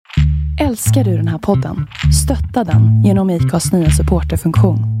Älskar du den här podden? Stötta den genom IKAs nya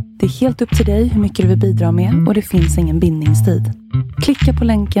supporterfunktion. Det är helt upp till dig hur mycket du vill bidra med och det finns ingen bindningstid. Klicka på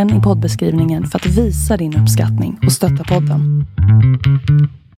länken i poddbeskrivningen för att visa din uppskattning och stötta podden.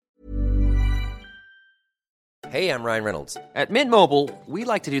 Hey, I'm Ryan Reynolds. At Mint Mobile,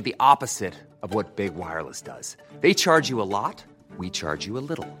 we like to do the opposite of what Big Wireless does. They charge you a lot. We charge you a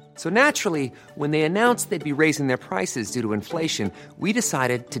little. So naturally, when they announced they'd be raising their prices due to inflation, we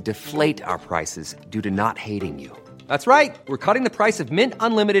decided to deflate our prices due to not hating you. That's right. We're cutting the price of Mint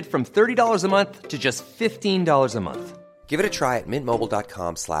Unlimited from $30 a month to just $15 a month. Give it a try at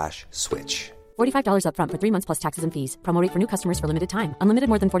mintmobile.com/switch. $45 up front for 3 months plus taxes and fees. Promo rate for new customers for limited time. Unlimited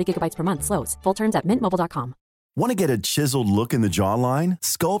more than 40 gigabytes per month slows. Full terms at mintmobile.com. Want to get a chiseled look in the jawline?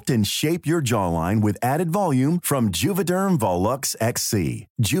 Sculpt and shape your jawline with added volume from Juvederm Volux XC.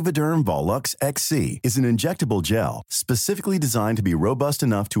 Juvederm Volux XC is an injectable gel specifically designed to be robust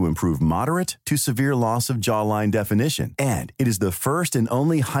enough to improve moderate to severe loss of jawline definition. And it is the first and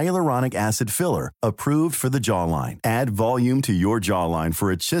only hyaluronic acid filler approved for the jawline. Add volume to your jawline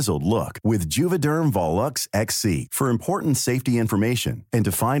for a chiseled look with Juvederm Volux XC. For important safety information and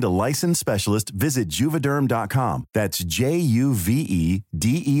to find a licensed specialist, visit juvederm.com. That's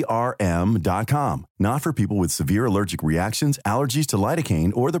JUVEDERM.com. Not for people with severe allergic reactions, allergies to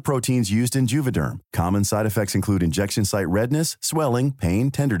lidocaine, or the proteins used in Juvederm. Common side effects include injection site redness, swelling,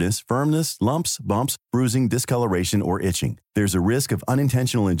 pain, tenderness, firmness, lumps, bumps, bruising, discoloration, or itching. There's a risk of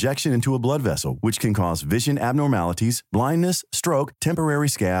unintentional injection into a blood vessel, which can cause vision abnormalities, blindness, stroke, temporary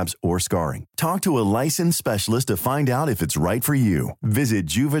scabs, or scarring. Talk to a licensed specialist to find out if it's right for you.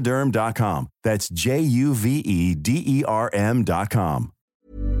 Visit Juvederm.com. That's JUVEDERM.com.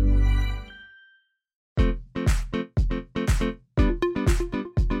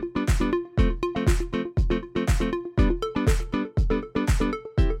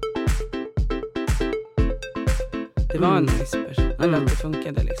 Det var en nice person. Eller att det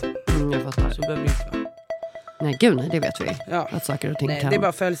funkade liksom. Jag fattar. Så behöver det inte vara. Nej, gud nej, det vet vi. Ja. Att saker och ting Nej, kan... det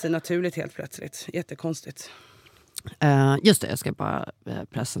bara föll sig naturligt helt plötsligt. Jättekonstigt. Just det, jag ska bara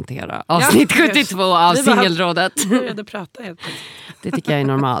presentera avsnitt 72 av Singelrådet. Du började prata helt plötsligt. Det tycker jag är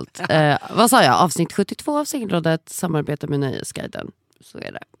normalt. Vad sa jag? Avsnitt 72 av Singelrådet, samarbete med Nöjesguiden. Så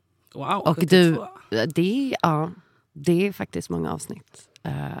är det. Wow, och 72. Det är faktiskt många avsnitt.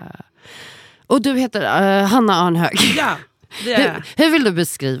 Och du heter Hanna Arnhög. Ja, det är. Hur vill du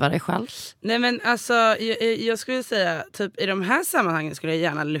beskriva dig själv? Nej men alltså, jag skulle säga typ i de här sammanhangen skulle jag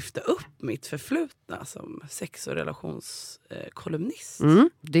gärna lyfta upp mitt förflutna som sex- och relationskolumnist.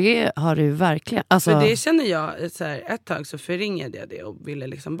 Det har du verkligen. Alltså... För det känner jag, så här, ett tag så förringade jag det och ville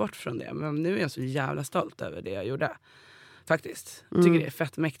liksom bort från det. Men nu är jag så jävla stolt över det jag gjorde. Faktiskt. Jag tycker det är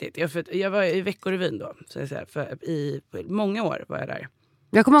fett mäktigt. Jag var i Veckorevyn då. Så jag säger, i många år var jag där.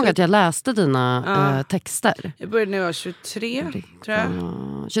 Jag kommer ihåg att jag läste dina texter. Jag började när jag var 23, tror jag.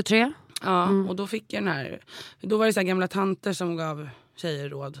 23? Ja, och då fick jag den här... Då var det så här gamla tanter som gav tjejer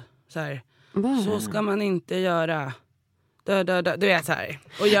råd. Så här, så ska man inte göra. Du vet så här.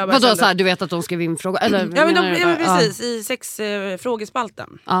 Och jag bara vadå så här, du vet att de skrev in frågor? Eller, ja, men precis. I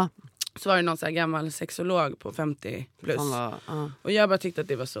frågespalten. Ja. Så var det någon så här gammal sexolog på 50 plus. Och jag bara tyckte att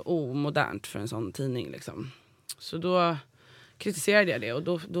det var så omodernt för en sån tidning liksom. Så då kritiserade jag det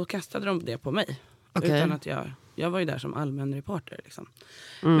och då kastade de det på mig. Okay. Utan att jag var ju där som allmän reporter liksom.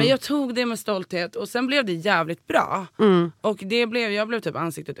 Men jag tog det med stolthet och sen blev det jävligt bra. Och jag blev typ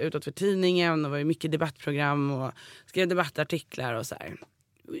ansiktet utåt för tidningen och var ju mycket debattprogram och skrev debattartiklar och så här.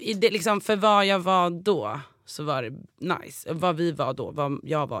 Liksom för vad jag var då så var det nice. Vad vi var då, vad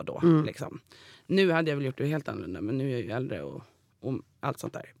jag var då liksom. Nu hade jag väl gjort det helt annorlunda, men nu är jag ju äldre och allt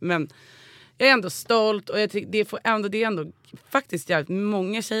sånt där. Men jag är ändå stolt och jag tycker det är ändå faktiskt jävligt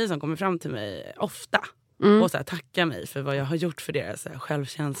många tjejer som kommer fram till mig ofta och så här, tackar mig för vad jag har gjort för deras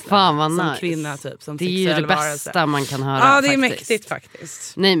självkänsla. Fan vad som nice. Kvinna typ, som det är ju det bästa man kan höra. Ja, det är mäktigt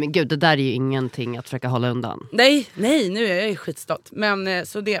faktiskt. Nej men gud, det där är ju ingenting att försöka hålla undan. Nej, nu är jag skitstolt.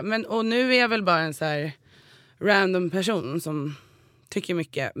 Och nu är jag väl bara en så här random person som tycker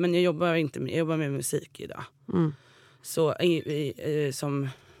mycket, men jag jobbar med musik idag. Så som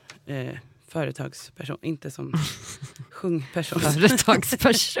företagsperson, inte som sjungperson.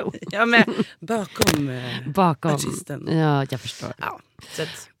 Företagsperson. Ja, men bakom artisten. Ja, jag förstår. Ja,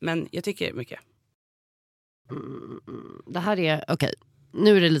 men jag tycker mycket. Det här är, okej.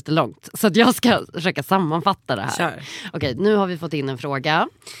 Nu är det lite långt, så att jag ska försöka sammanfatta det här. Kör. Okej, nu har vi fått in en fråga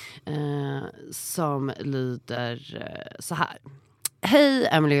som lyder så här. Hej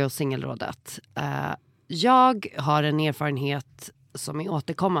Emily och Singelrådet. Jag har en erfarenhet som är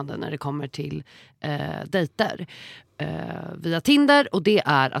återkommande när det kommer till dejter via Tinder, och det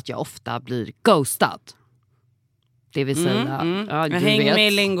är att jag ofta blir ghostad. Det vill säga, ja, jag hänger med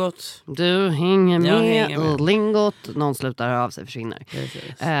i lingot. Du hänger med i lingot. Någon slutar höra av sig, försvinner.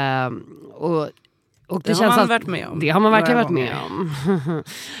 Och det har man varit med om. Det har man verkligen varit med om.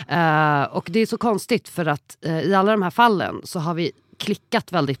 Och det är så konstigt för att i alla de här fallen så har vi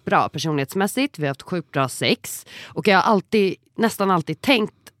klickat väldigt bra personlighetsmässigt. Vi har haft sjukt bra sex. Och jag har nästan alltid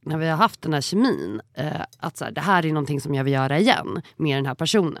tänkt när vi har haft den här kemin att så här, det här är någonting som jag vill göra igen med den här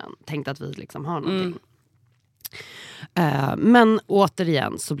personen. Tänkt att vi liksom har någonting. Men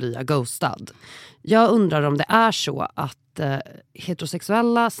återigen så blir jag ghostad. Jag undrar om det är så att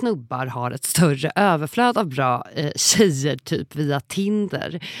heterosexuella snubbar har ett större överflöd av bra tjejer typ via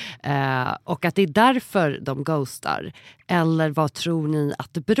Tinder, och att det är därför de ghostar, eller vad tror ni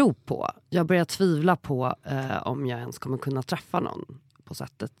att det beror på? Jag börjar tvivla på om jag ens kommer kunna träffa någon på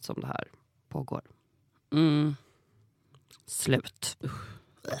sättet som det här pågår. Slut.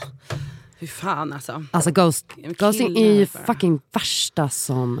 Hur fan alltså. Alltså ghosting är ju fucking värsta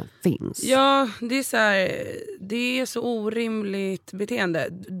som finns. Ja, det är så här, det är så orimligt beteende.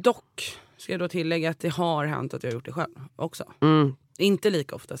 Dock ska jag då tillägga att det har hänt att jag har gjort det själv också. Inte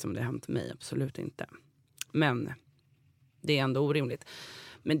lika ofta som det har hänt mig, absolut inte. Men det är ändå orimligt.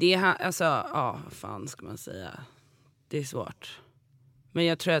 Men det är alltså, ja, fan ska man säga. Det är svårt. Men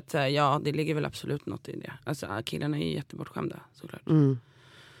jag tror att ja, det ligger väl absolut något i det. Alltså killarna är ju jättebortskämda såklart.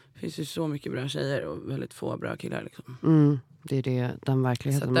 Det finns ju så mycket bra tjejer och väldigt få bra killar liksom. Det är den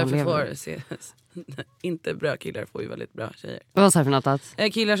verkligheten så man lever. Inte bra killar får ju väldigt bra tjejer. Vad säger för något att?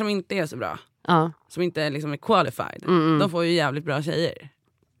 Killar som inte är så bra. Ja. Som inte liksom är qualified. De får ju jävligt bra tjejer.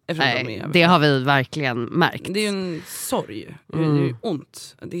 Nej, det har vi verkligen märkt. Det är ju en sorg. Det är ju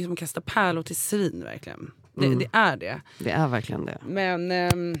ont. Det är som att kasta pärlor till svin verkligen. Det är det. Det är verkligen det. Men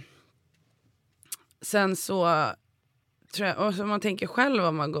sen så tror jag, och så man tänker själv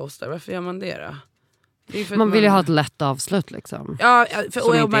om man ghostar, varför gör man det då? Det är för man vill ju ha ett lätt avslut liksom. Ja,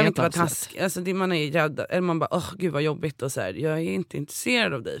 och man vill inte vara taskig. Alltså man är rädd, eller man bara, gud vad jobbigt och så här, jag är inte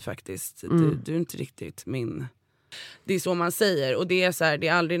intresserad av dig faktiskt. Du är inte riktigt min. Det är så man säger, och det är så här, det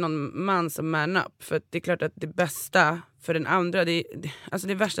är aldrig någon man som man up, för det är klart att det bästa för den andra, alltså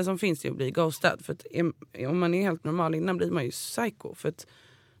det värsta som finns är att bli ghostad, för att om man är helt normal innan blir man ju psycho, för att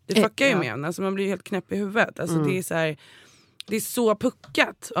det fuckar ju med en, alltså man blir ju helt knäpp i huvudet, alltså det är så här, det är så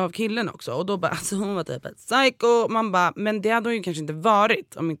puckat av killen också, och då bara, alltså hon var typ ett psycho, man bara, men det hade hon ju kanske inte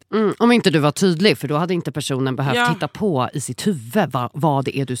varit om inte du var tydlig, för då hade inte personen behövt titta på i sitt huvud vad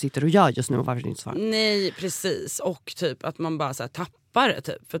det är du sitter och gör just nu och varför du inte svarar. Nej, precis, och typ att man bara så här tappar det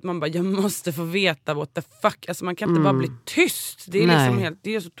typ, för att man bara, jag måste få veta what the fuck, alltså man kan inte bara bli tyst, det är liksom helt,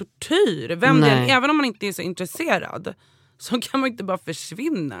 det är så tortyr, även om man inte är så intresserad så kan man inte bara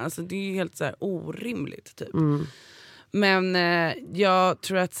försvinna, alltså det är helt så här orimligt typ. Men jag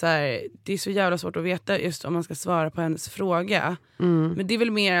tror att så här, det är så jävla svårt att veta just om man ska svara på hennes fråga. Men det är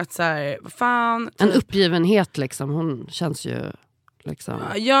väl mer att så här, vad fan. Typ. En uppgivenhet liksom, hon känns ju liksom.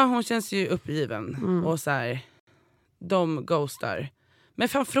 Ja, hon känns ju uppgiven. Och så här, de ghostar. Men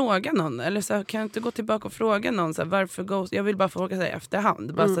fan, fråga någon. Eller så här, kan jag inte gå tillbaka och fråga någon så här, varför ghost? Jag vill bara fråga sig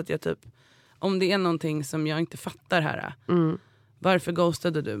efterhand. Bara så att jag typ, om det är någonting som jag inte fattar här. Varför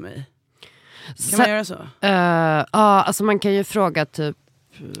ghostade du mig? Kan man göra så? Alltså man kan ju fråga typ.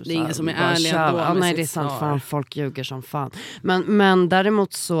 Det är ingen som är ärlig ändå. Nej, det är sant, fan, folk ljuger som fan. Men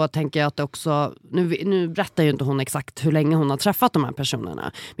däremot så tänker jag att också, nu berättar ju inte hon exakt hur länge hon har träffat de här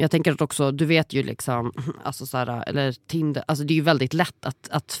personerna. Men jag tänker att också, du vet ju liksom, alltså så här, eller Tinder, alltså det är ju väldigt lätt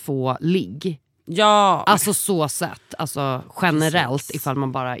att få ligg. Ja. Alltså så sett, alltså generellt, ifall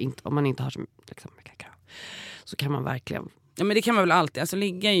man bara inte, om man inte har så liksom mycket krav, så kan man verkligen. Ja, men det kan man väl alltid, alltså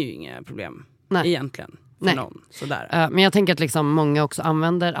ligga är ju inga problem. Nej. Egentligen. Nej. Någon, sådär. Men jag tänker att liksom många också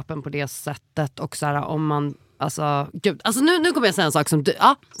använder appen på det sättet. Och så här, om man, alltså, gud, alltså nu kommer jag säga en sak som du,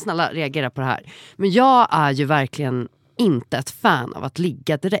 snälla reagera på det här. Men jag är ju verkligen inte ett fan av att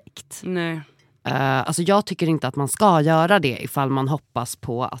ligga direkt. Nej. Alltså jag tycker inte att man ska göra det ifall man hoppas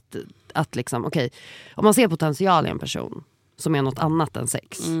på att liksom, okej, om man ser potential i en person som är något annat än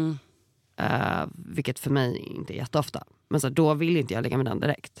sex. Vilket för mig inte är jätteofta. Men så då vill inte jag lägga med den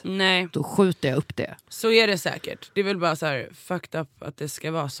direkt. Nej. Då skjuter jag upp det. Så är det säkert. Det är väl bara så här fucked up att det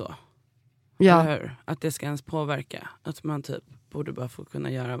ska vara så. Ja. Eller hur? Att det ska ens påverka. Att man typ borde bara få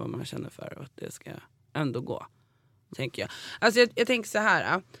kunna göra vad man känner för. Och att det ska ändå gå. Tänker jag. Alltså jag tänker så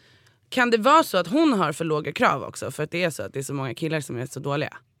här. Kan det vara så att hon har för låga krav också? För att det är så att det är så många killar som är så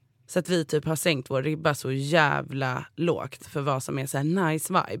dåliga. Så att vi typ har sänkt vår ribba så jävla lågt för vad som är så här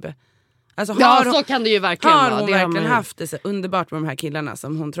nice vibe. Alltså, så kan det ju verkligen vara. Har hon verkligen haft det så underbart med de här killarna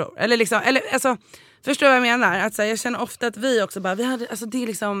som hon tror? Eller liksom, alltså, förstår vad jag menar? Att, så här, jag känner ofta att vi också bara, det är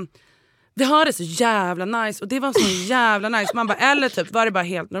liksom... Vi har det så jävla nice och det var så jävla nice. Man bara, eller typ var det bara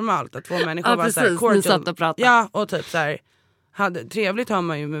helt normalt att två människor var så här cordial. Och prata. Ja, och typ så här, trevligt har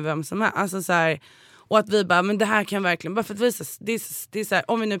man ju med vem som helst. Alltså så här, och att vi bara, men det här kan verkligen, bara för att visa, det är så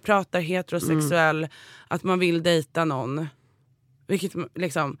här, om vi nu pratar heterosexuell, att man vill dejta någon, vilket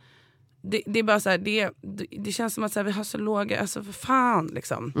liksom, det är bara så här, det känns som att så här, vi har så låga, alltså för fan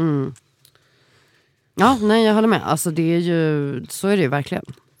liksom. Ja, nej jag håller med. Alltså det är ju, så är det ju verkligen.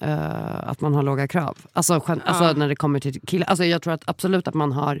 Att man har låga krav. Alltså när det kommer till killar. Alltså jag tror att absolut att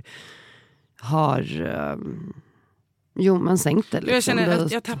man har jo men sänkt det liksom. Jag känner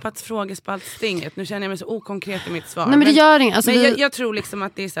att jag har tappat frågespaltstinget. Nu känner jag mig så okonkret i mitt svar. Nej men det gör inget. Alltså, men jag tror liksom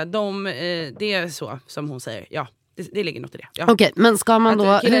att det är så här, det är så som hon säger. Ja, det ligger något i det. Ja. Okej, men ska man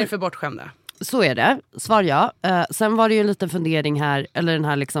då... Killar är för bortskämda. Så är det, svar ja. Sen var det ju en liten fundering här, eller den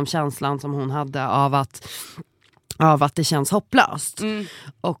här liksom känslan som hon hade av att det känns hopplöst.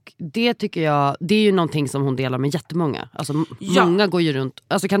 Och det tycker jag, det är ju någonting som hon delar med jättemånga. Alltså många går ju runt,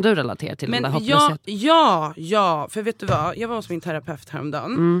 alltså kan du relatera till den där hopplösheten? Ja, för vet du vad? Jag var hos min terapeut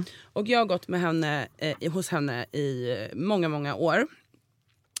häromdagen. Och jag har gått med henne, hos henne i många år.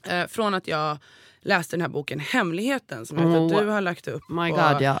 Från att jag läste den här boken Hemligheten som jag vet att du har lagt upp. My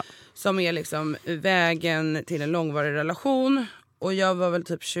God, ja. Som är liksom vägen till en långvarig relation. Och jag var väl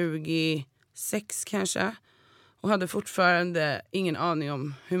typ 26 kanske. Och hade fortfarande ingen aning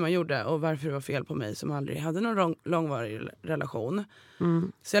om hur man gjorde och varför det var fel på mig som aldrig hade någon långvarig relation.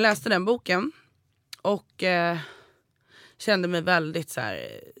 Så jag läste den boken och kände mig väldigt så här,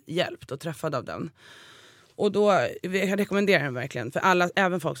 hjälpt och träffad av den. Och då, jag rekommenderar den verkligen för alla,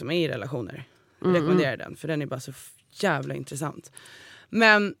 även folk som är i relationer. Jag rekommenderar den, för den är bara så jävla intressant.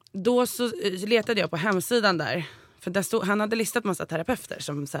 Men då så letade jag på hemsidan där. För där stod, han hade listat massa terapeuter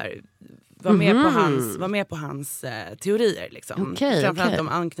som så här, var med på hans teorier. Liksom. Framförallt om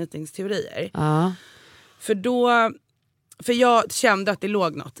anknytningsteorier. För jag kände att det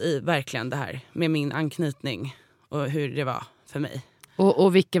låg något i verkligen det här med min anknytning och hur det var för mig.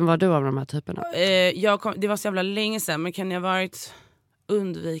 Och vilken var du av de här typerna? Det var så jävla länge sedan, men kan jag ha varit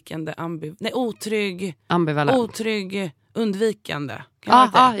undvikande, otrygg, ambivalent. Otrygg, undvikande.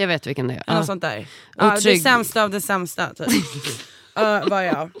 Ja, jag vet vilken det är. Något sånt där. Det sämsta av det sämsta typ. Var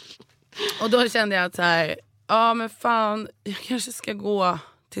jag. Och då kände jag att så här, men fan, jag kanske ska gå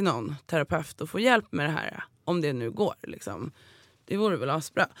till någon terapeut och få hjälp med det här. Om det nu går liksom. Det vore väl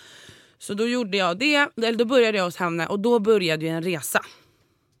asbra. Så då gjorde jag det. Eller då började jag hos henne. Och då började ju en resa.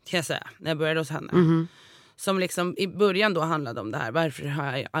 Kan jag säga. När jag började hos henne. Som liksom i början då handlade om det här. Varför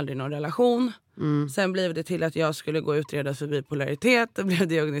har jag aldrig någon relation? Sen blev det till att jag skulle gå och utredas för bipolaritet. Och blev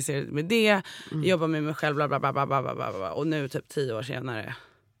diagnostiserad med det. Jobba med mig själv. Bla bla bla bla bla bla. Och nu typ 10 år senare.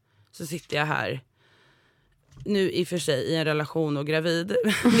 Så sitter jag här. Nu i och för sig i en relation och gravid.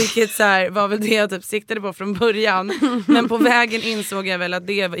 Vilket så här, var väl det jag typ siktade på från början. Men på vägen insåg jag väl att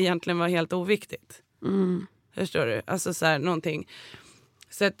det egentligen var helt oviktigt. Förstår du? Alltså så här, någonting.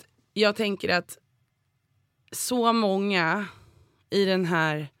 Så att jag tänker att så många i den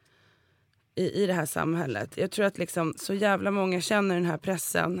här i det här samhället. Jag tror att liksom så jävla många känner den här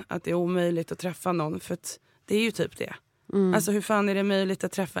pressen att det är omöjligt att träffa någon. För att det är ju typ det. Alltså hur fan är det möjligt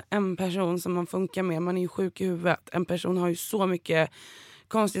att träffa en person som man funkar med? Man är ju sjuk i huvudet. En person har ju så mycket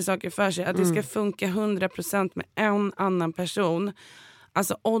konstiga saker för sig. Att det ska funka 100% med en annan person.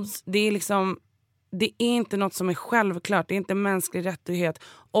 Alltså odds, det är liksom, det är inte något som är självklart. Det är inte en mänsklig rättighet.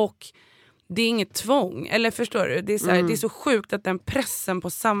 Och det är inget tvång. Eller förstår du? Det är så här, det är så sjukt att den pressen på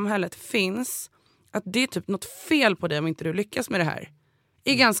samhället finns. Att det är typ något fel på dig om inte du lyckas med det här.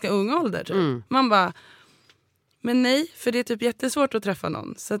 I ganska ung ålder typ. Man bara... Men nej, för det är typ jättesvårt att träffa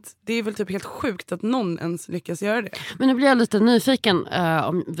någon. Så att det är väl typ helt sjukt att någon ens lyckas göra det. Men nu blir jag lite nyfiken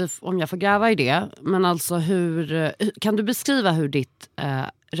om jag får gräva i det. Men alltså kan du beskriva hur ditt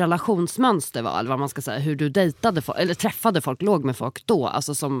relationsmönster var? Eller vad man ska säga, hur du dejtade folk, eller träffade folk, låg med folk då?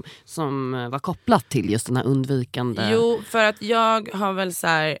 Alltså som var kopplat till just den här undvikande... Jo, för att jag har väl så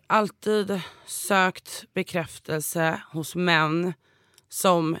här, alltid sökt bekräftelse hos män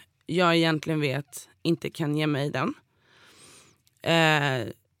som jag egentligen vet inte kan ge mig den.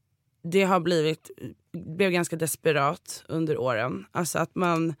 Det har blev ganska desperat under åren. Alltså att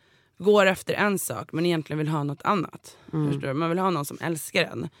man går efter en sak men egentligen vill ha något annat. Förstår du? Man vill ha någon som älskar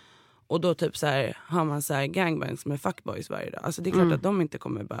en. Och då typ så här, har man så här gangbangs med fuckboys varje dag. Alltså det är klart att de inte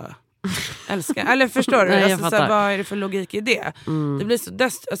kommer bara älska. Eller förstår du? Nej, alltså, så här, vad är det för logik i det? Det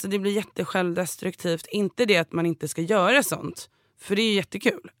blir så det blir jättesjälvdestruktivt. Inte det att man inte ska göra sånt. För det är ju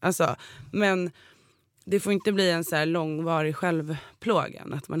jättekul. Alltså, men det får inte bli en så här långvarig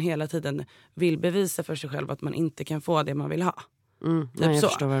självplågan. Att man hela tiden vill bevisa för sig själv att man inte kan få det man vill ha. Typ nej, jag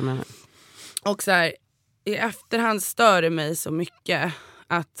förstår vad du menar. Och så här, i efterhand stör det mig så mycket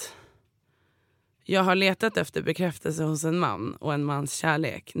att jag har letat efter bekräftelse hos en man och en mans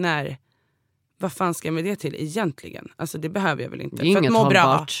kärlek. Vad fan ska jag med det till egentligen? Alltså det behöver jag väl inte. Det är för att må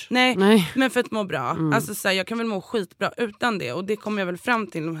hållbart. bra. Nej, men för att må bra. Alltså så här, jag kan väl må skitbra utan det. Och det kom jag väl fram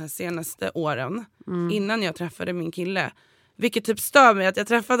till de här senaste åren. Innan jag träffade min kille. Vilket typ stör mig att jag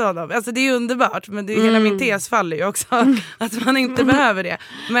träffade honom. Alltså det är underbart. Men det är hela min tes faller ju också. Att man inte behöver det.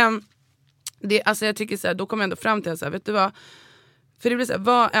 Men det, alltså jag tycker så här, då kommer jag ändå fram till så här, vet du vad? För det blir så här,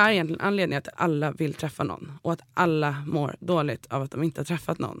 vad är egentligen anledningen att alla vill träffa någon? Och att alla mår dåligt av att de inte har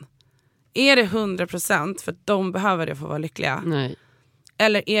träffat någon? Är det 100% för att de behöver det för att vara lyckliga? Nej.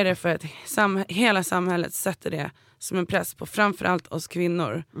 Eller är det för att hela samhället sätter det som en press på framförallt oss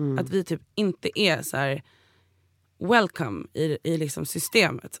kvinnor? Att vi typ inte är så här welcome i liksom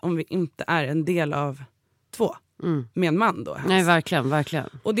systemet om vi inte är en del av två. Med en man då. Helst. Nej, verkligen.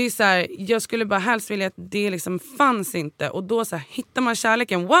 Och det är så här, jag skulle bara helst vilja att det liksom fanns inte. Och då så här, hittar man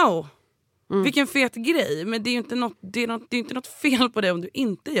kärleken, wow! Vilken fet grej. Men det är ju inte något fel på det om du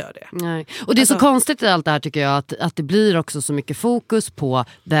inte gör det. Nej. Och det är så konstigt i allt det här tycker jag att det blir också så mycket fokus på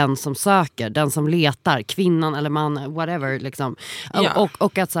den som söker, den som letar, kvinnan eller man, whatever liksom. Ja.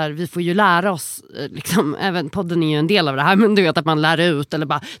 Och att så här, vi får ju lära oss liksom, även podden är ju en del av det här, men du vet att man lär ut eller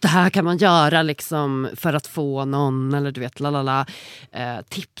bara, det här kan man göra liksom för att få någon eller du vet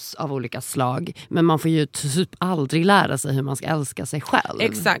tips av olika slag. Men man får ju typ aldrig lära sig hur man ska älska sig själv.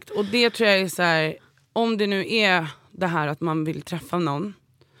 Exakt, och det tror jag är så här, om det nu är det här att man vill träffa någon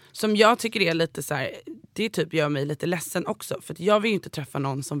som jag tycker är lite så här, det typ gör mig lite ledsen också, för att jag vill ju inte träffa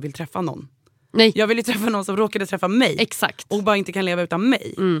någon som vill träffa någon. Nej. Jag vill ju träffa någon som råkade träffa mig. Exakt. Och bara inte kan leva utan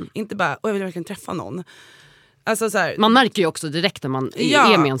mig. Inte bara, jag vill verkligen träffa någon. Alltså så här, man märker ju också direkt när man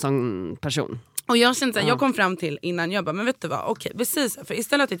är med en sån person. och jag kände såhär, jag kom fram till innan jag bara, men vet du vad, okej, precis, för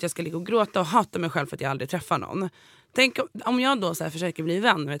istället att jag ska ligga och gråta och hata mig själv för att jag aldrig träffar någon. Tänk om jag då så här försöker bli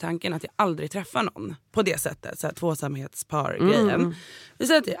vän med tanken att jag aldrig träffar någon på det sättet, så här tvåsamhetspar-grejen. Vi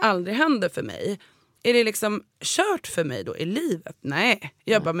säger att det aldrig händer för mig. Är det liksom kört för mig då i livet? Nej.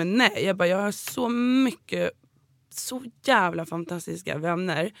 Jag har så mycket, så jävla fantastiska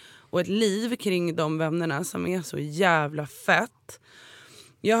vänner och ett liv kring de vännerna som är så jävla fett.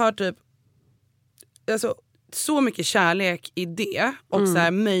 Jag har typ så mycket kärlek i det och så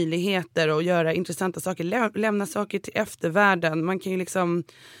här möjligheter att göra intressanta saker, lämna saker till eftervärlden. Man kan ju liksom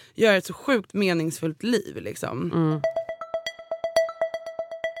göra ett så sjukt meningsfullt liv liksom.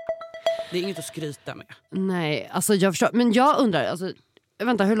 Det är inget att skryta med. Nej, alltså jag förstår. Men jag undrar, alltså,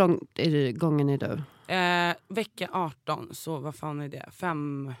 vänta, hur lång är det gången är du? Vecka 18, så vad fan är det?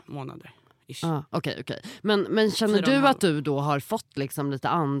 5 månader. Okej. Men känner du att du då har fått liksom lite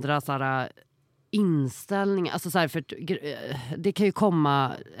andra såhär inställningar, alltså så här, för det kan ju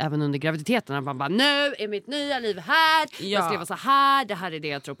komma även under graviditeten att man bara, nu är mitt nya liv här, jag ska leva så här, det här är det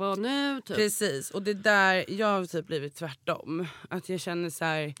jag tror på nu typ. Precis, och det där, jag har typ blivit tvärtom, att jag känner så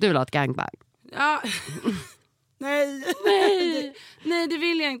här, du vill ha ett gangbang? Ja. Nej, det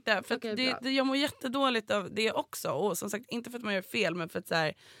vill jag inte, för att jag mår jättedåligt av det också, och som sagt, inte för att man gör fel, men för att så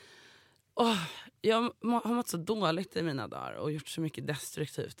här, jag har mått så dåligt i mina dagar och gjort så mycket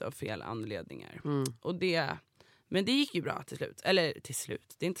destruktivt av fel anledningar. Och men det gick ju bra till slut. Eller till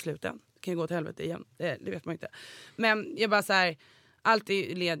slut, det är inte slut än. Det kan ju gå till helvete igen, det vet man inte. Men jag bara så här,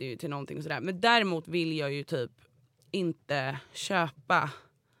 alltid leder ju till någonting och sådär. Men däremot vill jag ju typ inte köpa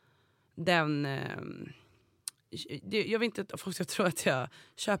den... jag vill inte att folk ska tro att jag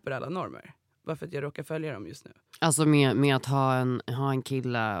köper alla normer. Bara för att jag råkar följa dem just nu. Alltså med att ha en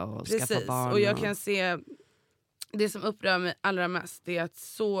kille och precis, skaffa barn. Och jag kan se, det som upprör mig allra mest, det är att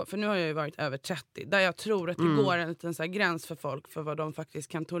för nu har jag ju varit över 30, där jag tror att det går en liten så här gräns för folk för vad de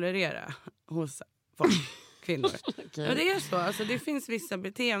faktiskt kan tolerera hos folk, kvinnor. Okay. Och det är så, alltså det finns vissa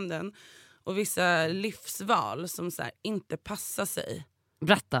beteenden och vissa livsval som så här inte passar sig.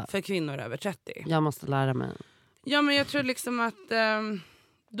 Berätta. För kvinnor över 30. Jag måste lära mig. Ja, men jag tror liksom att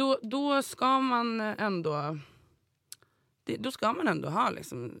då ska man ändå ha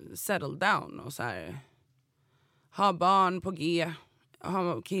liksom settle down och så här, ha barn på G,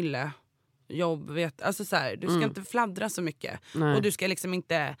 ha kille, jobb, vet, alltså så här, du ska inte fladdra så mycket. Nej. Och du ska liksom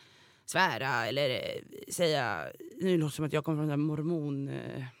inte svära eller säga, nu låter det som att jag kommer från en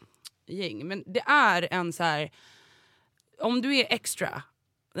mormongäng, men det är en så här, om du är extra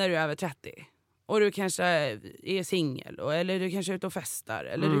när du är över 30 Och du kanske är singel, eller du kanske är ute och festar,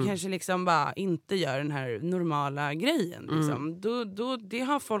 eller du kanske liksom bara inte gör den här normala grejen. Liksom. Då, det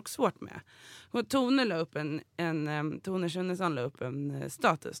har folk svårt med. Och Tone Schunnesson la upp en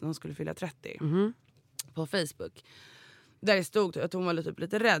status när hon skulle fylla 30 på Facebook. Där det stod att hon var typ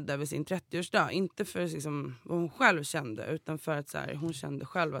lite rädd över sin 30-årsdag. Inte för liksom, vad hon själv kände, utan för att så här, hon kände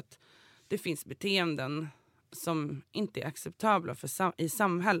själv att det finns beteenden som inte är acceptabla i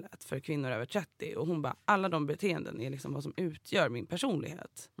samhället för kvinnor över 30. Och hon bara, alla de beteenden är liksom vad som utgör min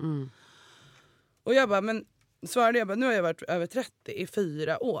personlighet. Och jag bara, men svarade jag bara, nu har jag varit över 30 i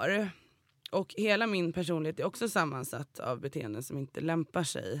 4 år. Och hela min personlighet är också sammansatt av beteenden som inte lämpar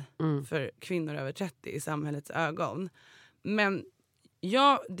sig för kvinnor över 30 i samhällets ögon. Men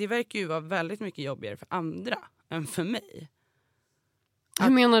det verkar ju vara väldigt mycket jobbigare för andra än för mig. Hur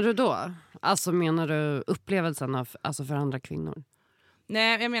menar du då? Alltså menar du upplevelsen av, alltså för andra kvinnor?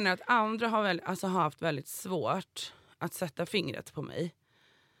 Nej, jag menar att andra har haft väldigt svårt att sätta fingret på mig.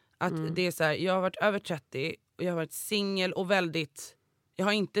 Att det är så här, jag har varit över 30 och jag har varit singel och väldigt... Jag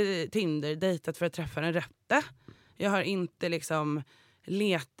har inte Tinder-dejtat för att träffa den rätte. Jag har inte liksom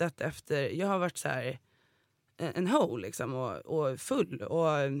letat efter... Jag har varit så här en hoe liksom och full och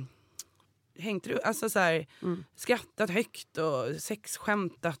hängt alltså så här, skrattat högt och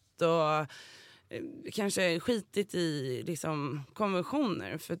sexskämtat och kanske skitit i liksom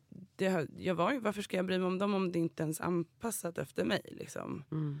konventioner. För varför ska jag bry mig om dem om det inte ens anpassat efter mig liksom.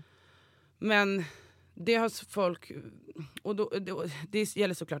 Men det har folk, och det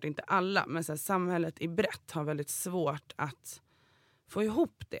gäller såklart inte alla, men så här, samhället i brett har väldigt svårt att få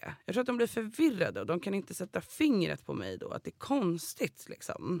ihop det. Jag tror att de blir förvirrade och de kan inte sätta fingret på mig då, att det är konstigt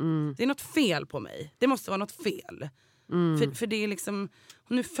liksom. Det är något fel på mig. Det måste vara något fel. För det är liksom,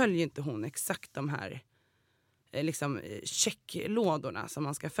 nu följer inte hon exakt de här liksom checklådorna som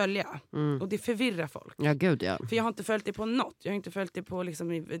man ska följa. Och det förvirrar folk. Ja, gud ja. För jag har inte följt det på något. Jag har inte följt det på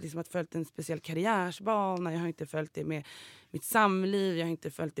liksom att följt en speciell karriärsbana. Jag har inte följt det med mitt samliv. Jag har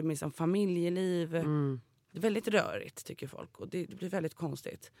inte följt det med som familjeliv. Det är väldigt rörigt tycker folk. Och det blir väldigt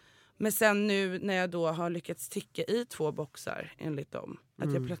konstigt. Men sen nu när jag då har lyckats ticka i 2 boxar enligt dem.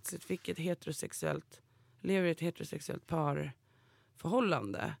 Att jag plötsligt fick lever i ett heterosexuellt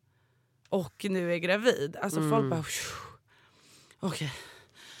parförhållande. Och nu är gravid. Alltså folk bara... Okej.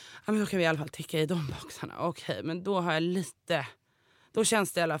 Ja, men då kan vi i alla fall ticka i de boxarna. Okej, men då har jag lite... Då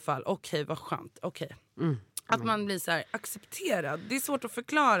känns det i alla fall, okej, vad skönt. Okej. Att man blir så här accepterad. Det är svårt att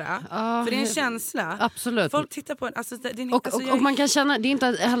förklara. För det är en känsla. Absolut. Folk tittar på en... Alltså, och man kan känna, det är inte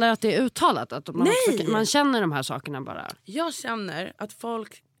heller att det är uttalat. Att man känner de här sakerna bara. Jag känner att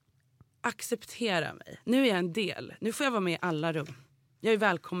folk accepterar mig. Nu är jag en del. Nu får jag vara med i alla rum. Jag är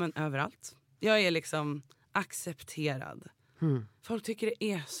välkommen överallt. Jag är liksom accepterad. Folk tycker det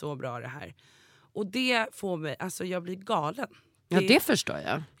är så bra det här. Och det får mig, alltså jag blir galen. Det förstår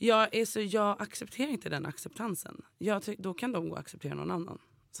jag. Jag accepterar inte den acceptansen. Då kan de gå och acceptera någon annan.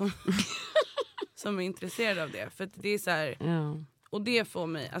 Som är intresserad av det. För det är så här, och det får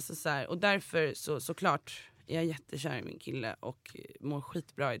mig, alltså så här, och därför såklart är jag jättekär i min kille och mår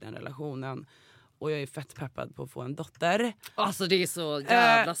skitbra i den relationen. Och jag är fett peppad på att få en dotter. Alltså det är så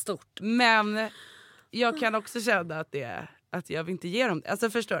jävla stort. Men jag kan också känna att jag vill inte ge dem det. Alltså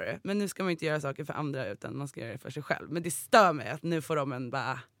förstår du? Men nu ska man inte göra saker för andra utan man ska göra det för sig själv. Men det stör mig att nu får de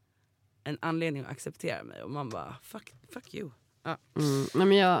en anledning att acceptera mig. Och man bara, fuck you. Ja. Nej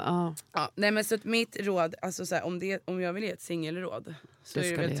men nej men så att mitt råd, alltså så här, om jag vill ge ett singelråd så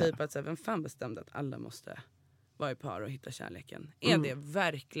är det väl typ att så här, vem fan bestämde att alla måste vara i par och hitta kärleken? Är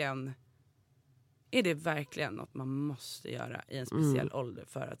det verkligen något man måste göra i en speciell ålder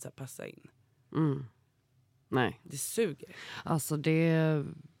för att så här, passa in? Nej. Det suger. Alltså det...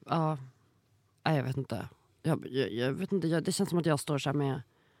 Ja, jag vet inte. Jag vet inte. Det känns som att jag står så här med...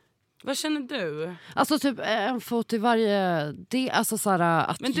 Vad känner du? Alltså typ en fot i varje... Alltså så här,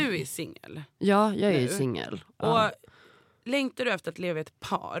 att... Men du är singel. Ja, jag är ju singel. Och längtar du efter att leva i ett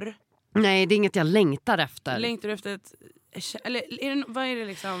par? Nej, det är inget jag längtar efter. Längtar du efter ett... Eller vad är det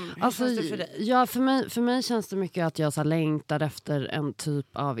liksom? Hur alltså, känns det för dig? Ja, för mig känns det mycket att jag så här, längtar efter en typ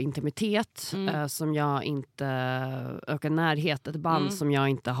av intimitet som jag inte ökar närhet, ett band som jag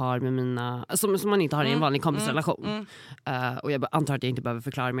inte har med mina, som man inte har i en vanlig kompisrelation. Och jag antar att jag inte behöver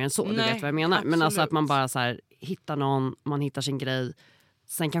förklara mer än så. Nej, du vet vad jag menar. Absolut. Men alltså att man bara så här, hittar någon, man hittar sin grej.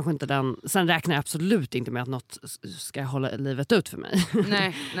 Sen kanske inte sen räknar jag absolut inte med att något ska hålla livet ut för mig.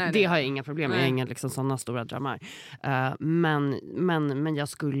 Nej, det har jag inga problem med. Jag har inga liksom sådana stora drömmar. Men jag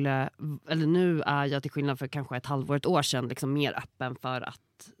skulle, eller nu är jag till skillnad för kanske ett halvår, ett år sedan liksom mer öppen för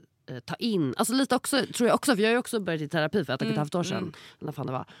att ta in. Alltså lite också, tror jag också, för jag har ju också börjat i terapi för 1,5 år sedan. När fan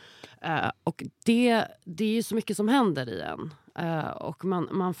det var. Och det är ju så mycket som händer i en. Och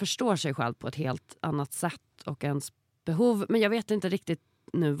man förstår sig själv på ett helt annat sätt och ens behov. Men jag vet inte riktigt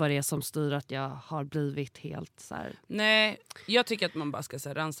nu vad det är som styr att jag har blivit helt så här. Nej, jag tycker att man bara ska så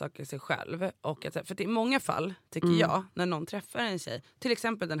här, rannsaka sig själv. Och att, för i många fall, tycker jag, när någon träffar en tjej, till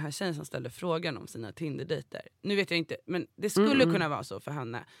exempel den här tjejen som ställde frågan om sina Tinder-dejter. Nu vet jag inte, men det skulle kunna vara så för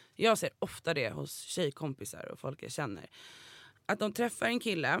henne. Jag ser ofta det hos tjejkompisar och folk jag känner. Att de träffar en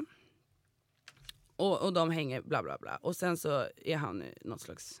kille och de hänger bla bla bla. Och sen så är han något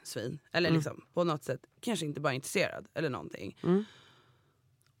slags svin. Eller liksom på något sätt kanske inte bara intresserad eller någonting.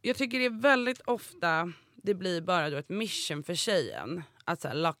 Jag tycker det är väldigt ofta det blir bara då ett mission för tjejen att så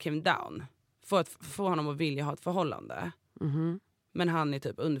här, lock him down. För att få honom att vilja ha ett förhållande. Men han är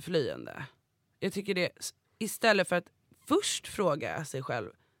typ undflyende. Jag tycker det, istället för att först fråga sig själv,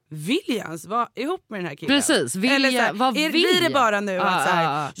 vill jag ens vara ihop med den här killen? Precis, blir det bara nu att så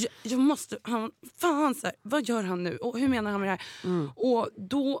här, jag måste, fan så här, vad gör han nu? Och hur menar han med det här? Och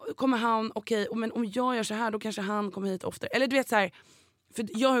då kommer han, okej, men om jag gör så här då kanske han kommer hit oftare. Eller du vet så här, för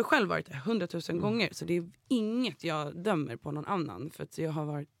jag har ju själv varit där 100 000 gånger, så det är inget jag dömer på någon annan, för att jag har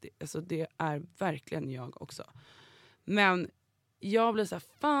varit, alltså det är verkligen jag också. Men jag blir så här,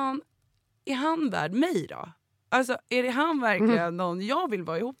 fan, är han värd mig då? Alltså är det han verkligen någon jag vill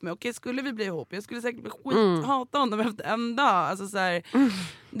vara ihop med? Okej, skulle vi bli ihop? Jag skulle säkert hata honom efter en dag. Alltså så här,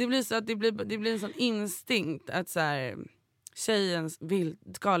 det blir så att det blir en sån instinkt att så här, tjejen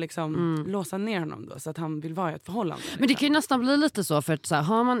ska liksom låsa ner honom då, så att han vill vara i ett förhållande. Liksom. Men det kan ju nästan bli lite så, för att så här,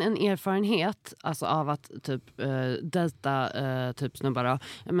 har man en erfarenhet alltså, av att typ dejta typ snubbar då,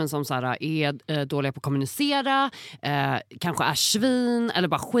 men som så här, är dåliga på att kommunicera, kanske är svin eller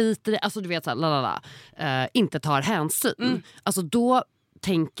bara skiter i, alltså du vet så här, inte tar hänsyn. Alltså då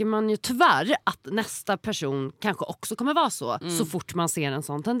tänker man ju tyvärr att nästa person kanske också kommer vara så fort man ser en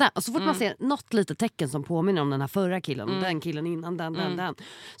sån tendens. Och så fort man ser något litet tecken som påminner om den här förra killen, den killen innan, den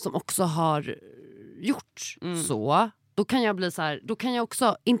som också har gjort så, då kan jag bli så här, då kan jag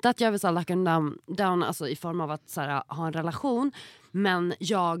också, inte att jag vill så här, lock down alltså i form av att så här, ha en relation, men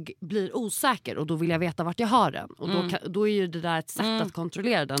jag blir osäker och då vill jag veta vart jag har den. Och då är ju det där ett sätt att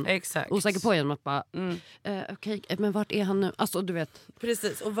kontrollera den. Exakt. Osäker på genom att bara, okej, men vart är han nu? Alltså du vet.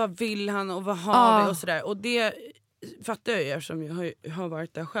 Precis, och vad vill han och vad har vi och sådär. Och det fattar jag ju, eftersom jag har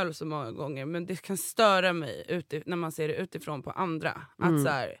varit där själv så många gånger. Men det kan störa mig när man ser det utifrån på andra. Att så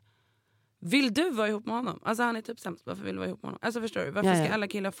här, vill du vara ihop med honom? Alltså han är typ sämst, varför vill du vara ihop med honom? Alltså förstår du, varför ska alla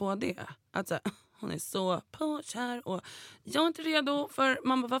killar få det? Att så här, hon är så påkär och jag är inte redo, för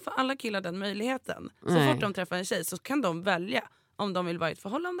man bara, varför alla killar den möjligheten? Så fort de träffar en tjej så kan de välja om de vill vara i ett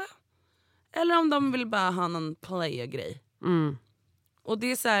förhållande eller om de vill bara ha någon player-grej. Och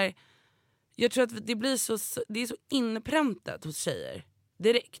det är så här, jag tror att det är så inpräntat hos tjejer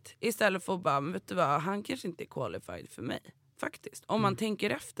direkt, istället för att bara, vet du vad, han kanske inte är qualified för mig. Faktiskt, om man tänker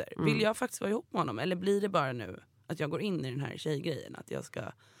efter. Vill jag faktiskt vara ihop med honom? Eller blir det bara nu att jag går in i den här tjejgrejen? Att jag ska...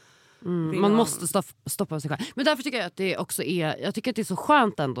 Man måste stoppa sig själv. Men därför tycker jag att det också är, jag tycker att det är så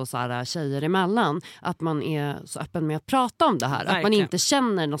skönt ändå så här, tjejer emellan, att man är så öppen med att prata om det här. Verkligen. Att man inte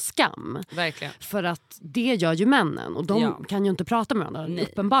känner någon skam. Verkligen. För att det gör ju männen. Och de kan ju inte prata med varandra. Nej.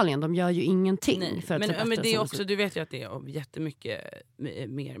 Uppenbarligen, de gör ju ingenting. För att men det är också, du vet ju att det är jättemycket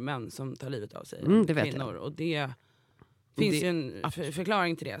mer män som tar livet av sig. Det vet kvinnor. jag. Och det finns ju en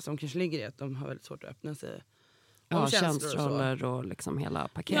förklaring till det, som kanske ligger i att de har väldigt svårt att öppna sig. Ja, känslor och liksom hela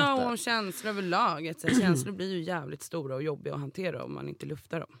paketet. Ja, och om känslor överlag. Känslor blir ju jävligt stora och jobbiga att hantera om man inte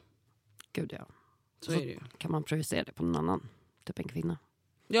luftar dem. Gud ja. Så är det ju. Kan man projicera det på någon annan, typ en kvinna.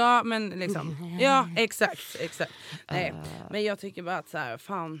 Ja, men liksom. Ja, exakt. Nej, men jag tycker bara att så här,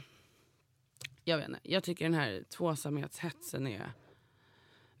 fan. Jag vet inte. Jag tycker den här tvåsamhetshetsen är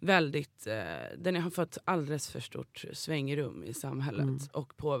väldigt, den har fått alldeles för stort svängrum i samhället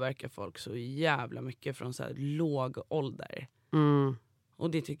och påverkar folk så jävla mycket från så här låg ålder.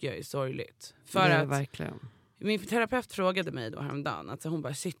 Och det tycker jag är sorgligt. För det är att verkligen. Min terapeut frågade mig då häromdagen, alltså hon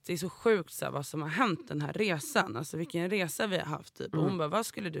bara, shit, det är så sjukt så här, vad som har hänt den här resan, alltså vilken resa vi har haft typ. Och hon bara, vad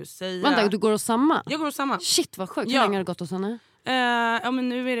skulle du säga? Vänta, du går hos samma? Jag går hos samma. Shit vad sjukt, hur länge har det gått hos henne? Ja men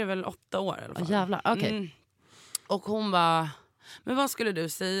nu är det väl 8 år i alla fall. Jävlar, okej. Och hon bara, men vad skulle du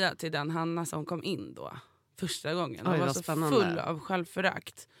säga till den Hanna som kom in då första gången? Hon var så spännande. Full av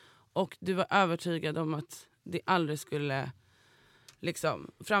självförakt. Och du var övertygad om att det aldrig skulle,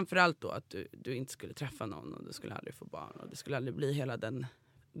 liksom, framförallt då att du inte skulle träffa någon och du skulle aldrig få barn och det skulle aldrig bli hela den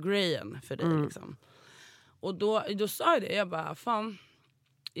grejen för dig liksom. Och då sa jag det, jag bara, fan,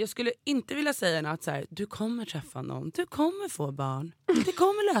 jag skulle inte vilja säga att så här, du kommer träffa någon, du kommer få barn, det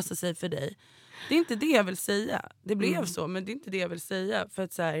kommer lösa sig för dig. Det är inte det jag vill säga. Det blev så, men det är inte det jag vill säga. För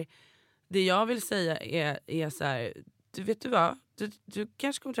att så här, det jag vill säga är så här, du vet du vad? Du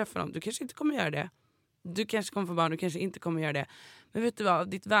kanske kommer träffa någon, du kanske inte kommer göra det. Du kanske kommer få barn, du kanske inte kommer göra det. Men vet du vad?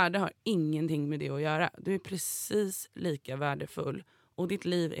 Ditt värde har ingenting med det att göra. Du är precis lika värdefull. Och ditt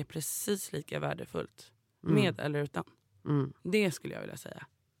liv är precis lika värdefullt. Med eller utan. Det skulle jag vilja säga.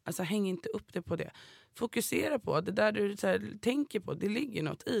 Alltså häng inte upp det på det. Fokusera på det där du så här, tänker på. Det ligger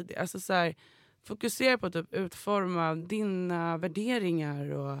något i det. Alltså så här, fokusera på att typ, utforma dina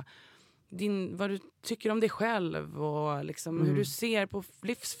värderingar och vad du tycker om dig själv och liksom hur du ser på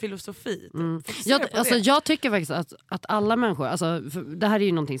livsfilosofi. Jag tycker faktiskt att alla människor, alltså, det här är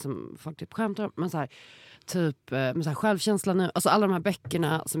ju någonting som folk typ skämtar om, men så här, typ med så här självkänsla nu, alltså alla de här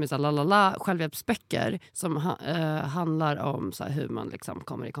böckerna som är så här självhjälpsböcker som handlar om så här, hur man liksom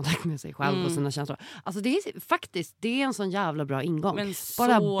kommer i kontakt med sig själv och sina känslor. Alltså det är faktiskt, det är en sån jävla bra ingång. Men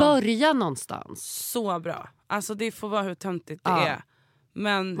bara börja någonstans. Så bra. Alltså det får vara hur töntigt det är.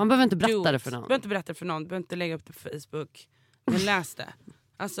 Men man behöver inte berätta det för någon. Du behöver inte berätta för någon, du behöver inte lägga upp det på Facebook. Men läs det.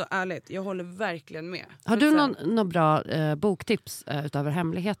 Alltså ärligt, jag håller verkligen med. Har du någon bra boktips utöver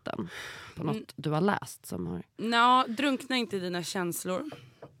hemligheten? På något du har läst som har... Ja, drunkna inte i dina känslor.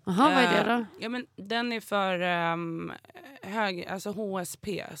 Jaha, vad är det då? Ja, men den är för alltså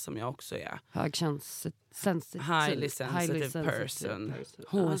HSP som jag också är. Highly sensitive person.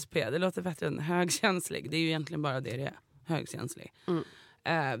 HSP, det låter bättre än högkänslig. Det är ju egentligen bara det är. Högkänslig.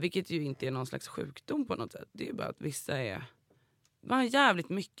 Vilket ju inte är någon slags sjukdom på något sätt. Det är ju bara att vissa man har jävligt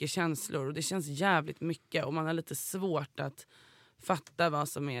mycket känslor och det känns jävligt mycket och man har lite svårt att fatta vad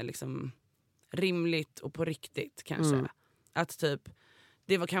som är liksom rimligt och på riktigt kanske. Att typ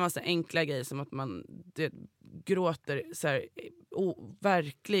det kan vara så enkla grejer som att man gråter så här,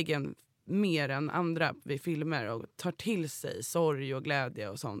 verkligen mer än andra vid filmer och tar till sig sorg och glädje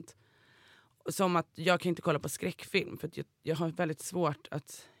och sånt. Som att jag kan inte kolla på skräckfilm för att jag har väldigt svårt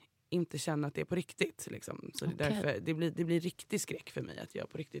att inte känna att det är på riktigt. Liksom. Så det är därför det blir riktig skräck för mig att jag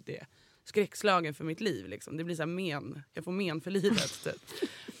på riktigt är skräckslagen för mitt liv. Liksom. Det blir så här jag får men för livet. Typ.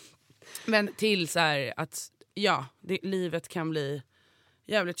 Men till så här att livet kan bli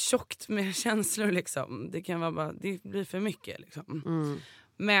jävligt tjockt med känslor. Liksom. Det kan vara bara, det blir för mycket. Liksom.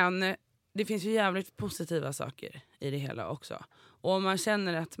 Men det finns ju jävligt positiva saker i det hela också. Och om man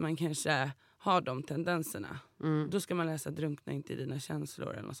känner att man kanske har de tendenserna, då ska man läsa Drunkna inte i dina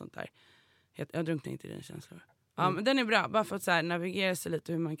känslor eller något sånt där. Jag drunknar inte i dina känslor. Ja, men den är bra, bara för att så här, navigera sig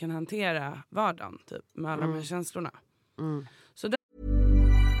lite hur man kan hantera vardagen typ, med alla de här känslorna. Så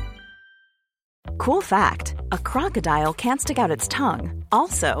Cool fact, a crocodile can't stick out its tongue.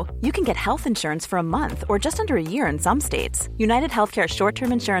 Also, you can get health insurance for a month or just under a year in some states. United Healthcare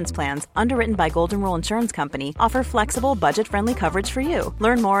short-term insurance plans, underwritten by Golden Rule Insurance Company, offer flexible, budget-friendly coverage for you.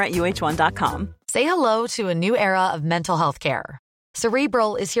 Learn more at uh1.com. Say hello to a new era of mental health care.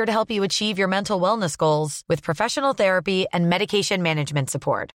 Cerebral is here to help you achieve your mental wellness goals with professional therapy and medication management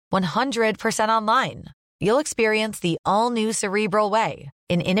support. 100% online. You'll experience the all-new Cerebral Way,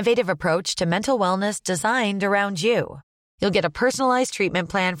 an innovative approach to mental wellness designed around you. You'll get a personalized treatment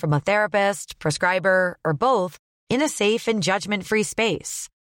plan from a therapist, prescriber, or both in a safe and judgment-free space.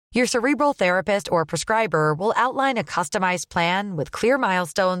 Your Cerebral therapist or prescriber will outline a customized plan with clear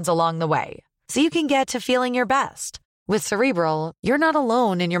milestones along the way, so you can get to feeling your best. With Cerebral, you're not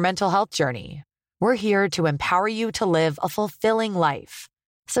alone in your mental health journey. We're here to empower you to live a fulfilling life.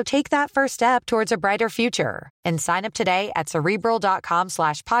 So take that first step towards a brighter future and sign up today at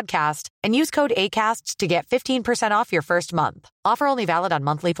Cerebral.com/podcast and use code ACAST to get 15% off your first month. Offer only valid on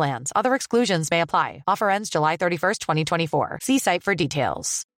monthly plans. Other exclusions may apply. Offer ends July 31st, 2024. See site for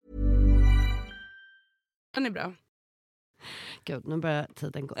details. Den är bra. Gud, nu börjar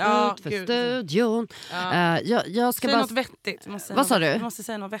tiden gå ut för studion. Jag ska säg bara... något vettigt. Vad sa du? Du måste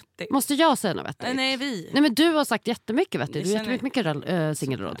säga något vettigt. Måste jag säga något vettigt? Nej, vi. Nej, men du har sagt jättemycket vettigt. Du har jättemycket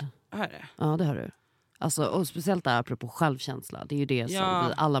singelråd. Hör det? Ja, det har du. Alltså, och speciellt där apropå självkänsla. Det är ju det som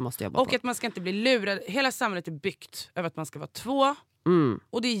vi alla måste jobba på. Och att man ska inte bli lurad. Hela samhället är byggt över att man ska vara två.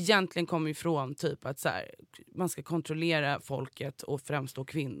 Och det egentligen kommer ifrån typ att så här, man ska kontrollera folket och främst då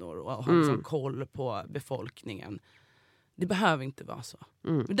kvinnor och ha liksom koll på befolkningen. Det behöver inte vara så.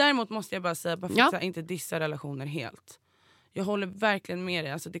 Men däremot måste jag bara säga, bara för att inte dissa relationer helt. Jag håller verkligen med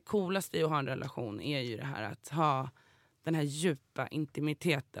dig. Alltså det coolaste i att ha en relation är ju det här att ha den här djupa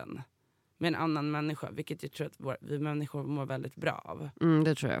intimiteten med en annan människa. Vilket jag tror att vi människor mår väldigt bra av.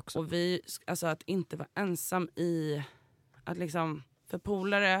 Det tror jag också. Och alltså att inte vara ensam i att liksom, för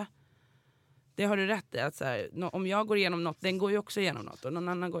polare Det har du rätt i. Att så här, om jag går igenom något, den går ju också igenom något. Och någon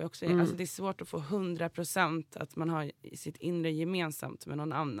annan går ju också igenom. Alltså det är svårt att få 100% att man har sitt inre gemensamt med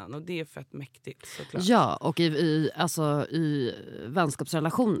någon annan. Och det är fett mäktigt såklart. Ja, och i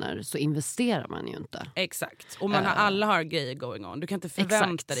vänskapsrelationer så investerar man ju inte. Exakt. Och alla har grejer going on. Du kan inte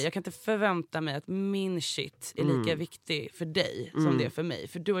förvänta dig. Jag kan inte förvänta mig att min shit är lika viktig för dig som det är för mig.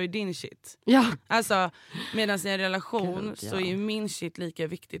 För du har ju din shit. Ja. Alltså, medan i en relation så är ju min shit lika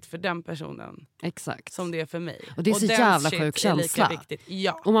viktigt för den personen. Exakt. Som det är för mig. Och det är så jävla sjuk känsla.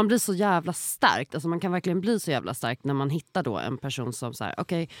 Ja. Och man blir så jävla starkt. Alltså man kan verkligen bli så jävla stark när man hittar då en person som så här,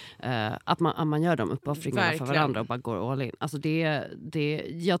 att man gör de uppoffringarna för varandra och bara går all in. Alltså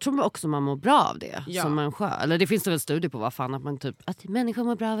jag tror också man mår bra av det som människa. Eller det finns det väl studier på vad fan att man typ att människor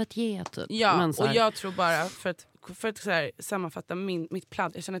mår bra av att ge typ. Ja, men så här, och jag tror bara för att så här, sammanfatta mitt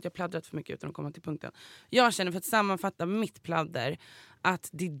pladd. Jag känner att jag pladdrat för mycket utan att komma till punkten. Jag känner för att sammanfatta mitt pladder att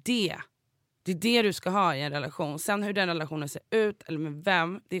det är det du ska ha i en relation. Sen hur den relationen ser ut eller med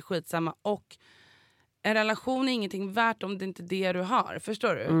vem, det är skitsamma. Och en relation är ingenting värt om det inte är det du har.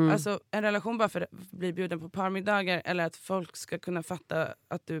 Förstår du? Alltså en relation bara för att bli bjuden på parmiddagar eller att folk ska kunna fatta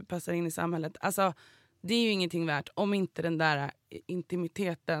att du passar in i samhället. Alltså det är ju ingenting värt om inte den där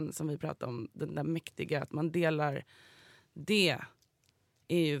intimiteten som vi pratar om, den där mäktiga, att man delar det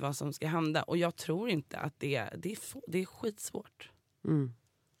är ju vad som ska hända. Och jag tror inte att det är skitsvårt.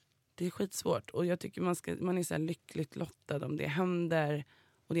 Det är skitsvårt och jag tycker man är så här lyckligt lottad om det händer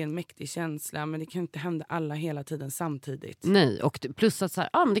och det är en mäktig känsla, men det kan inte hända alla hela tiden samtidigt. Nej, och plus att så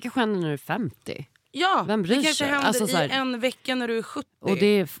här, men det kanske händer när du är 50. Ja, vem bryr det kanske sig? händer alltså, så här, i en vecka när du är 70. Och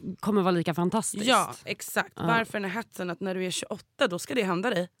det kommer vara lika fantastiskt. Ja, exakt. Varför den här hetsen att när du är 28 då ska det hända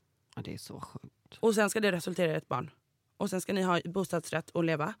dig. Ja, det är så sjukt. Och sen ska det resultera i ett barn. Och sen ska ni ha bostadsrätt och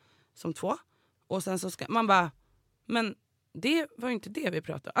leva som 2. Och sen så ska man bara, men det var ju inte det vi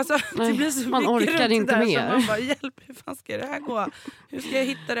pratade om. Alltså, det blir så man mycket orkar inte där, mer. så man bara, hjälp, hur fan ska det här gå? Hur ska jag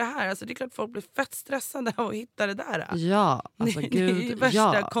hitta det här? Alltså, det är klart folk blir fett stressade av att hitta det där. Ja, alltså det gud. är ju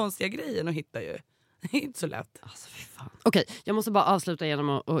värsta konstiga grejen att hitta ju. Det är inte så lätt. Alltså, okej, jag måste bara avsluta genom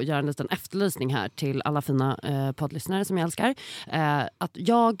att göra en liten efterlysning här till alla fina poddlyssnare som jag älskar. Att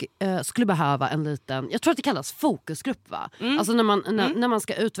jag skulle behöva en liten, jag tror att det kallas fokusgrupp va? Alltså när man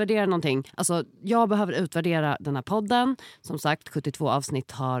ska utvärdera någonting. Alltså jag behöver utvärdera den här podden. Som sagt, 72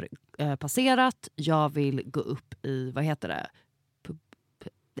 avsnitt har passerat. Jag vill gå upp i, vad heter det?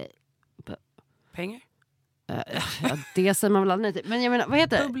 Pengar? Ja, det säger man väl aldrig nej till. Men jag menar, vad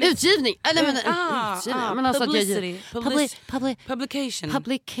heter det? Utgivning! Utgivning. Men alltså publication.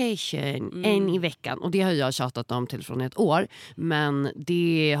 En i veckan. Och det har jag tjatat om till från ett år. Men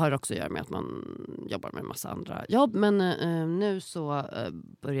det har också att göra med att man jobbar med en massa andra jobb. Men nu så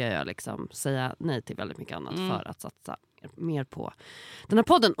börjar jag liksom säga nej till väldigt mycket annat för att satsa mer på den här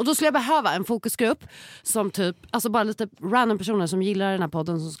podden. Och då skulle jag behöva en fokusgrupp som typ, alltså bara lite random personer som gillar den här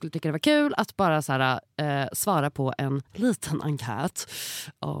podden som skulle tycka det var kul att bara så här, svara på en liten enkät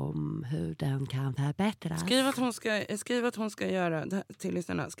om hur den kan förbättras. Skriv att hon ska göra till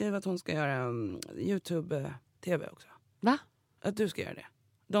lyssnarna. Skriv att hon ska göra YouTube-tv också. Va? Att du ska göra det.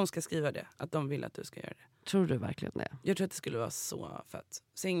 De ska skriva det. Att de vill att du ska göra det. Tror du verkligen det? Jag tror att det skulle vara så fett.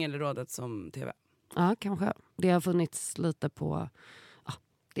 Singelrådet som tv. Ja, kanske. Det har funnits lite på... Ja,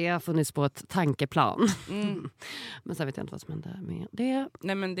 det har funnits på ett tankeplan. Men sen vet jag inte vad som händer med det.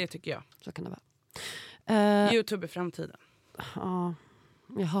 Nej, men det tycker jag. Så kan det vara. YouTube i framtiden. Ja,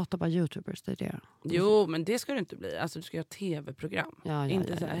 jag hatar bara YouTubers, det är det. Jo, men det ska det inte bli. Alltså du ska göra tv-program. Ja,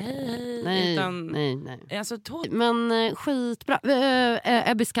 inte så här, hej. Nej, utan, nej. Alltså, men skitbra.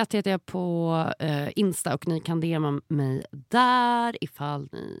 Ebbis katt heter jag på Insta och ni kan DMa mig där ifall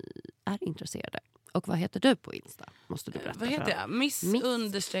ni är intresserade. Och vad heter du på Insta? Måste du berätta. Vad heter jag?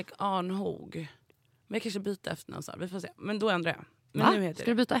 Miss_Arnhog. Men jag kanske byter efternamn så. Vi får se. Men då ändrar jag. Men nu heter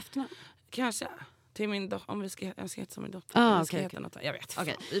ska du byta efternamn? Kanske. Till min dotter. Om jag ska heta som min dotter. Okay. Något. Jag vet.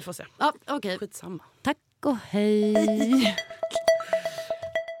 Okay. Vi får se. Okay. Skitsamma. Tack och hej.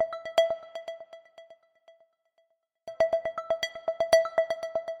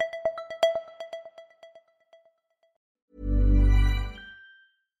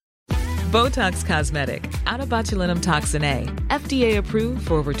 Botox Cosmetic, out of botulinum toxin A, FDA approved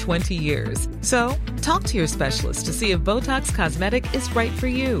for over 20 years. So, talk to your specialist to see if Botox Cosmetic is right for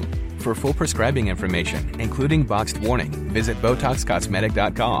you. For full prescribing information, including boxed warning, visit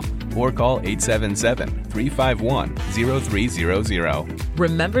BotoxCosmetic.com or call 877-351-0300.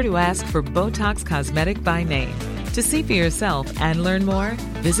 Remember to ask for Botox Cosmetic by name. To see for yourself and learn more,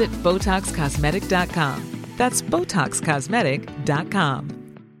 visit BotoxCosmetic.com. That's BotoxCosmetic.com.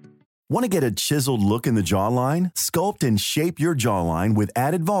 Want to get a chiseled look in the jawline? Sculpt and shape your jawline with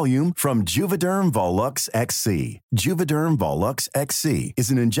added volume from Juvederm Volux XC. Juvederm Volux XC is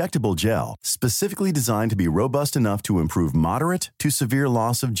an injectable gel specifically designed to be robust enough to improve moderate to severe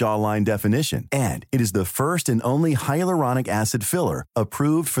loss of jawline definition. And it is the first and only hyaluronic acid filler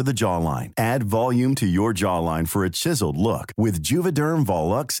approved for the jawline. Add volume to your jawline for a chiseled look with Juvederm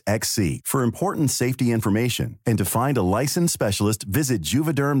Volux XC. For important safety information and to find a licensed specialist, visit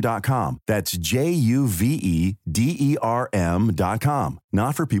Juvederm.com. That's Juvederm.com.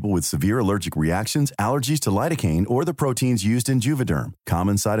 Not for people with severe allergic reactions, allergies to lidocaine, or the proteins used in Juvederm.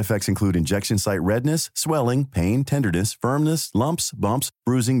 Common side effects include injection site redness, swelling, pain, tenderness, firmness, lumps, bumps,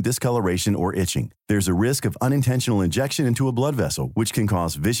 bruising, discoloration, or itching. There's a risk of unintentional injection into a blood vessel, which can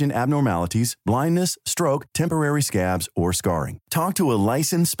cause vision abnormalities, blindness, stroke, temporary scabs, or scarring. Talk to a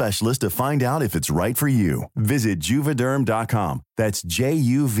licensed specialist to find out if it's right for you. Visit Juvederm.com. That's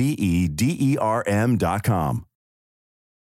Juvederm.com.